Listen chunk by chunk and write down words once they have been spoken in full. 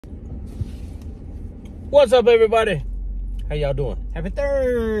What's up, everybody? How y'all doing? Happy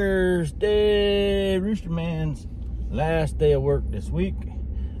Thursday. Rooster Man's last day of work this week.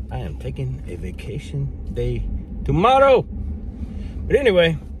 I am taking a vacation day tomorrow. But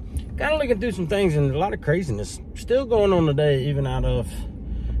anyway, kind of looking through some things, and a lot of craziness still going on today, even out of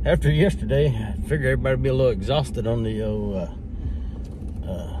after yesterday. I figure everybody be a little exhausted on the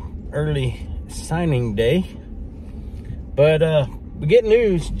early signing day. But we get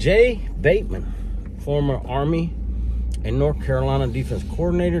news. Jay Bateman, former Army and North Carolina defense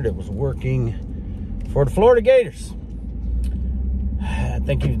coordinator that was working for the Florida Gators. I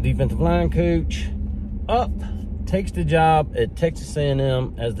think he was defensive line coach. Takes the job at Texas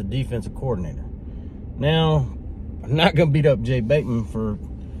A&M as the defensive coordinator. Now, I'm not going to beat up Jay Bateman for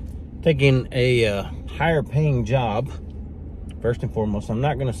taking a higher paying job. First and foremost, I'm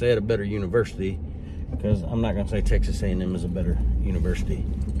not going to say at a better university, because I'm not going to say Texas A&M is a better university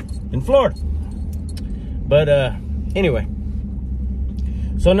than Florida. But anyway,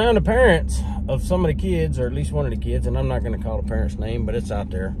 so now the parents of some of the kids, or at least one of the kids, and I'm not going to call the parent's name, but it's out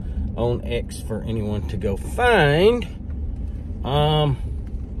there on X for anyone to go find.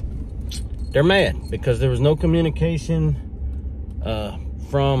 They're mad because there was no communication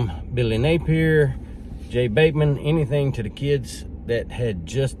from Billy Napier, Jay Bateman, anything to the kids that had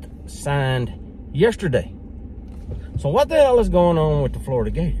just signed yesterday. So what the hell is going on with the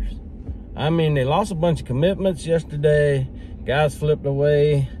Florida Gators? I mean, they lost a bunch of commitments yesterday. Guys flipped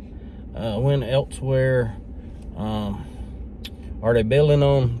away, went elsewhere. Are they bailing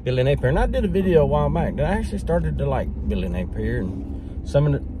on Billy Napier? And I did a video a while back that I actually started to like Billy Napier, and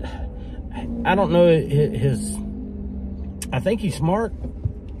some of the, I don't know his, I think he's smart.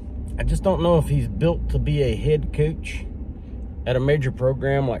 I just don't know if he's built to be a head coach at a major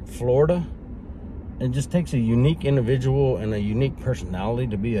program like Florida. It just takes a unique individual and a unique personality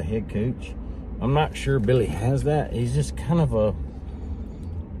to be a head coach. I'm not sure Billy has that. He's just kind of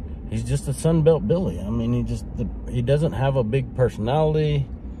he's just a Sunbelt Billy. I mean, he doesn't have a big personality.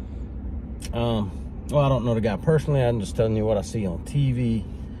 Well, I don't know the guy personally. I'm just telling you what I see on TV.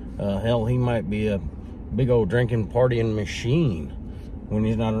 Hell, he might be a big old drinking, partying machine when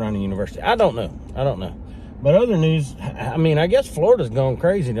he's not around the university. I don't know. But other news, I mean, I guess Florida's gone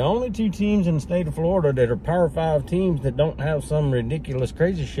crazy. The only two teams in the state of Florida that are Power 5 teams that don't have some ridiculous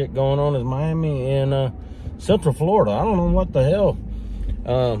crazy shit going on is Miami and Central Florida. I don't know what the hell.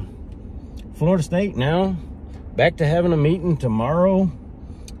 Florida State now back to having a meeting tomorrow,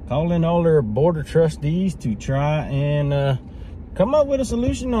 calling all their board of trustees to try and come up with a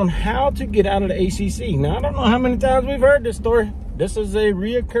solution on how to get out of the ACC. Now, I don't know how many times we've heard this story. This is a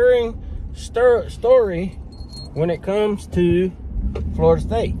reoccurring story when it comes to Florida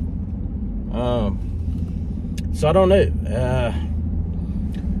State. So I don't know.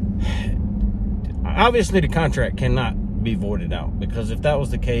 Obviously, the contract cannot be voided out, because if that was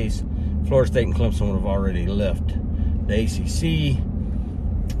the case, Florida State and Clemson would have already left the ACC.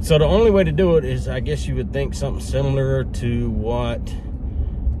 So the only way to do it is, I guess you would think, something similar to what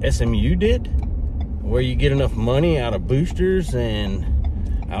SMU did, where you get enough money out of boosters, and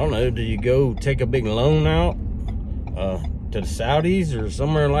I don't know, do you go take a big loan out to the Saudis or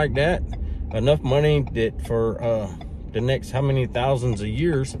somewhere like that? Enough money that for the next how many thousands of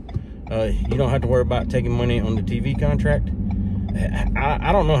years, you don't have to worry about taking money on the TV contract.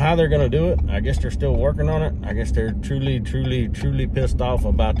 I don't know how they're going to do it. I guess they're still working on it. I guess they're truly pissed off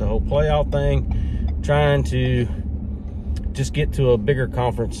about the whole playoff thing, trying to just get to a bigger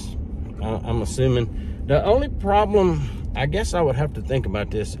conference, I'm assuming. The only problem, I guess I would have to think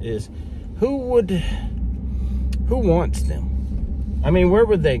about this, is who wants them? I mean, where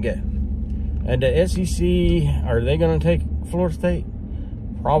would they go? At the SEC, are they going to take Florida State?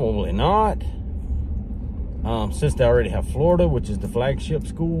 Probably not. Since they already have Florida, which is the flagship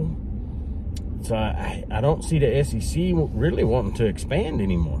school. So I don't see the SEC really wanting to expand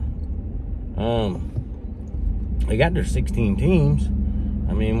anymore. They got their 16 teams.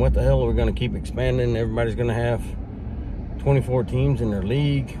 I mean, what the hell are we going to keep expanding? Everybody's going to have 24 teams in their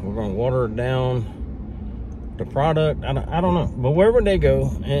league. We're going to water it down. The product, I don't know. But where would they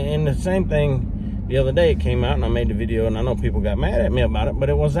go? And the same thing, the other day it came out, and I made the video, and I know people got mad at me about it, but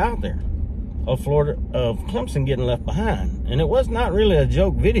it was out there of Clemson getting left behind. And it was not really a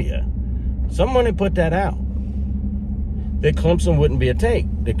joke video. Someone had put that out, that Clemson wouldn't be a take.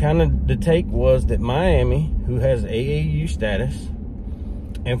 The take was that Miami, who has AAU status,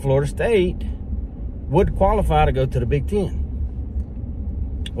 and Florida State would qualify to go to the Big Ten.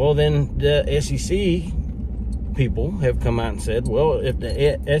 Well, then the SEC people have come out and said, well, if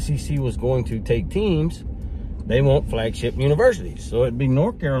the SEC was going to take teams, they want flagship universities. So it'd be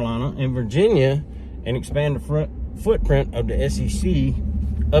North Carolina and Virginia and expand the footprint of the SEC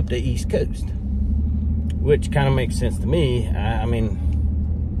up the East Coast, which kind of makes sense to me. I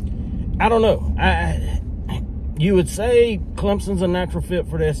mean, I don't know. You would say Clemson's a natural fit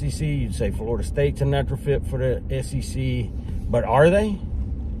for the SEC. You'd say Florida State's a natural fit for the SEC. But are they?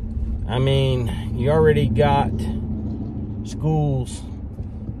 I mean, you already got schools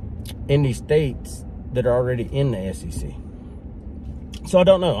in these states that are already in the SEC. So I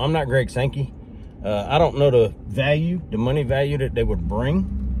don't know. I'm not Greg Sankey. I don't know the value, the money value that they would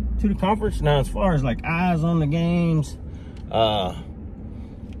bring to the conference. Now, as far as like eyes on the games,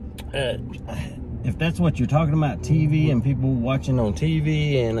 if that's what you're talking about, TV and people watching on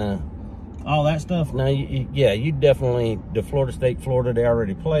TV and all that stuff, now, yeah, you definitely, the Florida State, Florida, they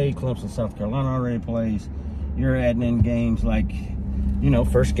already play. Clemson, South Carolina already plays. You're adding in games like, you know,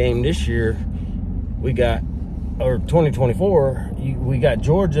 first game this year, we got, or 2024, we got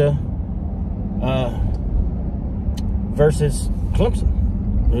Georgia versus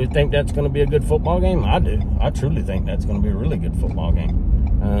Clemson. Do you think that's going to be a good football game? I do. I truly think that's going to be a really good football game.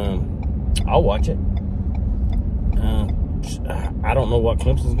 I'll watch it. I don't know what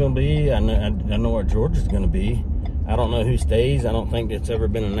Clemson's going to be. I know what Georgia's going to be. I don't know who stays. I don't think it's ever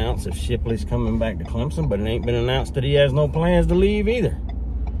been announced if Shipley's coming back to Clemson, but it ain't been announced that he has no plans to leave either.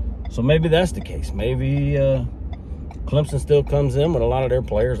 So maybe that's the case. Maybe Clemson still comes in with a lot of their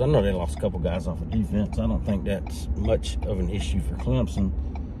players. I know they lost a couple guys off of defense. I don't think that's much of an issue for Clemson.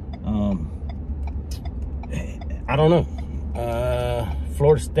 I don't know.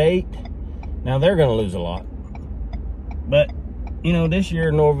 Florida State, now they're going to lose a lot. But, you know, this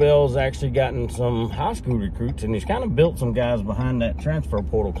year Norvell's actually gotten some high school recruits, and he's kind of built some guys behind that transfer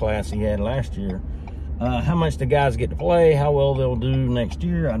portal class he had last year. How much the guys get to play, how well they'll do next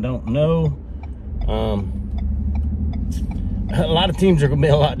year, I don't know. A lot of teams are going to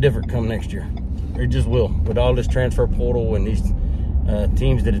be a lot different come next year. They just will, with all this transfer portal and these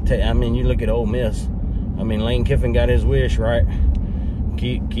teams that I mean, you look at Ole Miss. I mean, Lane Kiffin got his wish, right?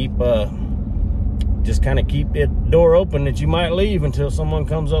 Just kind of keep the door open that you might leave until someone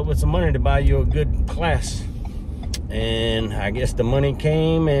comes up with some money to buy you a good class. And I guess the money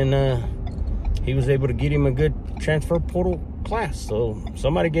came, and he was able to get him a good transfer portal class. So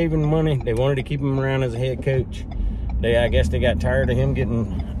somebody gave him money. They wanted to keep him around as a head coach. I guess they got tired of him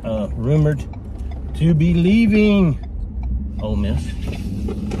getting rumored to be leaving Ole Miss.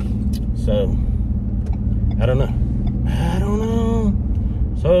 So I don't know.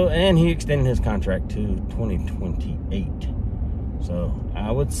 So, and he extended his contract to 2028. So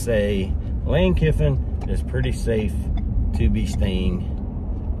I would say Lane Kiffin is pretty safe to be staying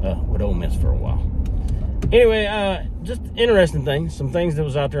with Ole Miss for a while. Anyway, just interesting things. Some things that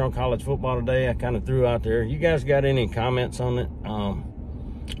was out there on college football today, I kind of threw out there. You guys got any comments on it?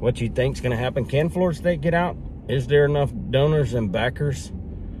 What you think's going to happen? Can Florida State get out? Is there enough donors and backers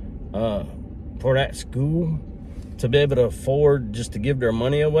for that school to be able to afford just to give their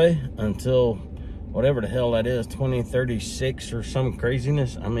money away until whatever the hell that is, 2036 or some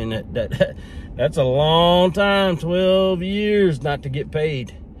craziness? I mean, that's a long time, 12 years not to get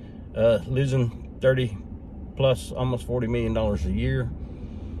paid, losing 30 plus almost $40 million a year.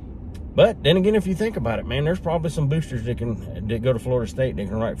 But then again, if you think about it, man, there's probably some boosters that go to Florida State. They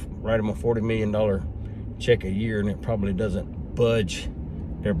can write them a $40 million check a year, and it probably doesn't budge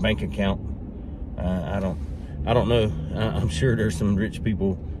their bank account. I don't know. I'm sure there's some rich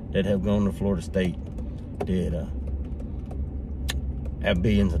people that have gone to Florida State that have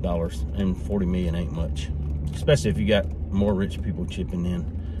billions of dollars, and 40 million ain't much, especially if you got more rich people chipping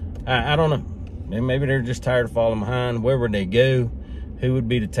in. I don't know. Maybe they're just tired of falling behind. Where would they go? Who would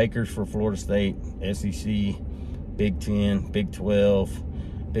be the takers for Florida State? SEC, Big 10, Big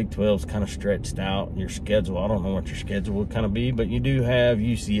 12. Big 12's kind of stretched out. Your schedule, I don't know what your schedule would kind of be, but you do have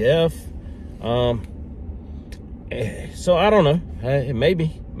UCF. So I don't know.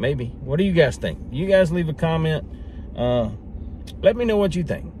 Maybe. What do you guys think? You guys leave a comment. Let me know what you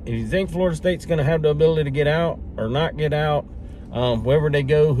think. If you think Florida State's going to have the ability to get out or not get out, wherever they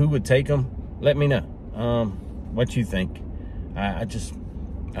go, who would take them? Let me know what you think.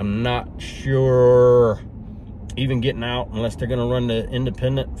 I'm not sure even getting out unless they're going to run the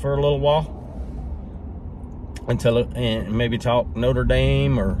independent for a little while and maybe talk Notre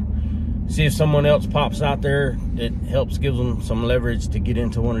Dame or see if someone else pops out there that helps give them some leverage to get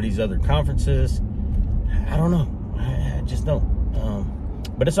into one of these other conferences. I don't know. I just don't.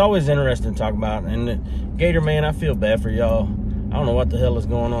 But it's always interesting to talk about. And Gator, man, I feel bad for y'all. I don't know what the hell is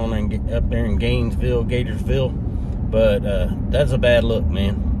going on up there in Gainesville, Gatorsville. But that's a bad look,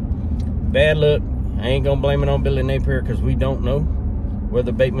 man. Bad look. I ain't going to blame it on Billy Napier because we don't know.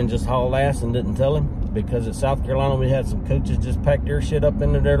 whether Bateman just hauled ass and didn't tell him, because at South Carolina we had some coaches just pack their shit up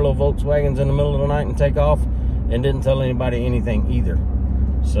into their little Volkswagens in the middle of the night and take off and didn't tell anybody anything either.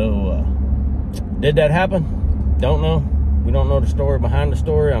 So did that happen? Don't know. We don't know the story behind the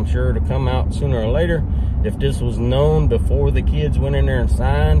story. I'm sure it'll come out sooner or later. If this was known before the kids went in there and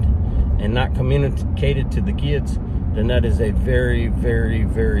signed and not communicated to the kids, then that is a very, very,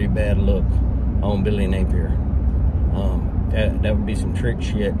 very bad look on Billy Napier. That would be some trick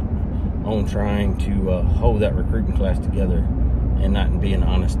shit on trying to hold that recruiting class together and not being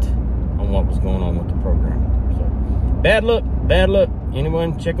honest on what was going on with the program. So bad look, bad look.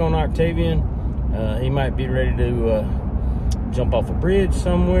 Anyone check on Octavian? He might be ready to jump off a bridge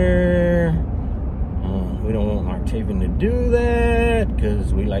somewhere. We don't want Octavian to do that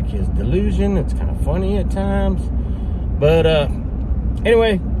because we like his delusion. It's kind of funny at times. But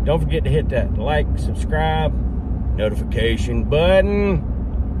anyway, don't forget to hit that like, subscribe, notification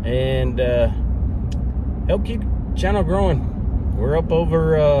button, and help keep the channel growing. We're up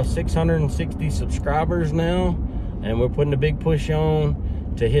over 660 subscribers now, and we're putting a big push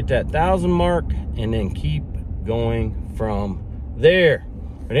on to hit that 1,000 mark and then keep going from there.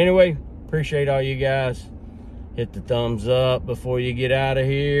 But anyway, appreciate all you guys. Hit the thumbs up before you get out of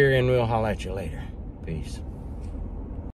here, and we'll holler at you later. Peace.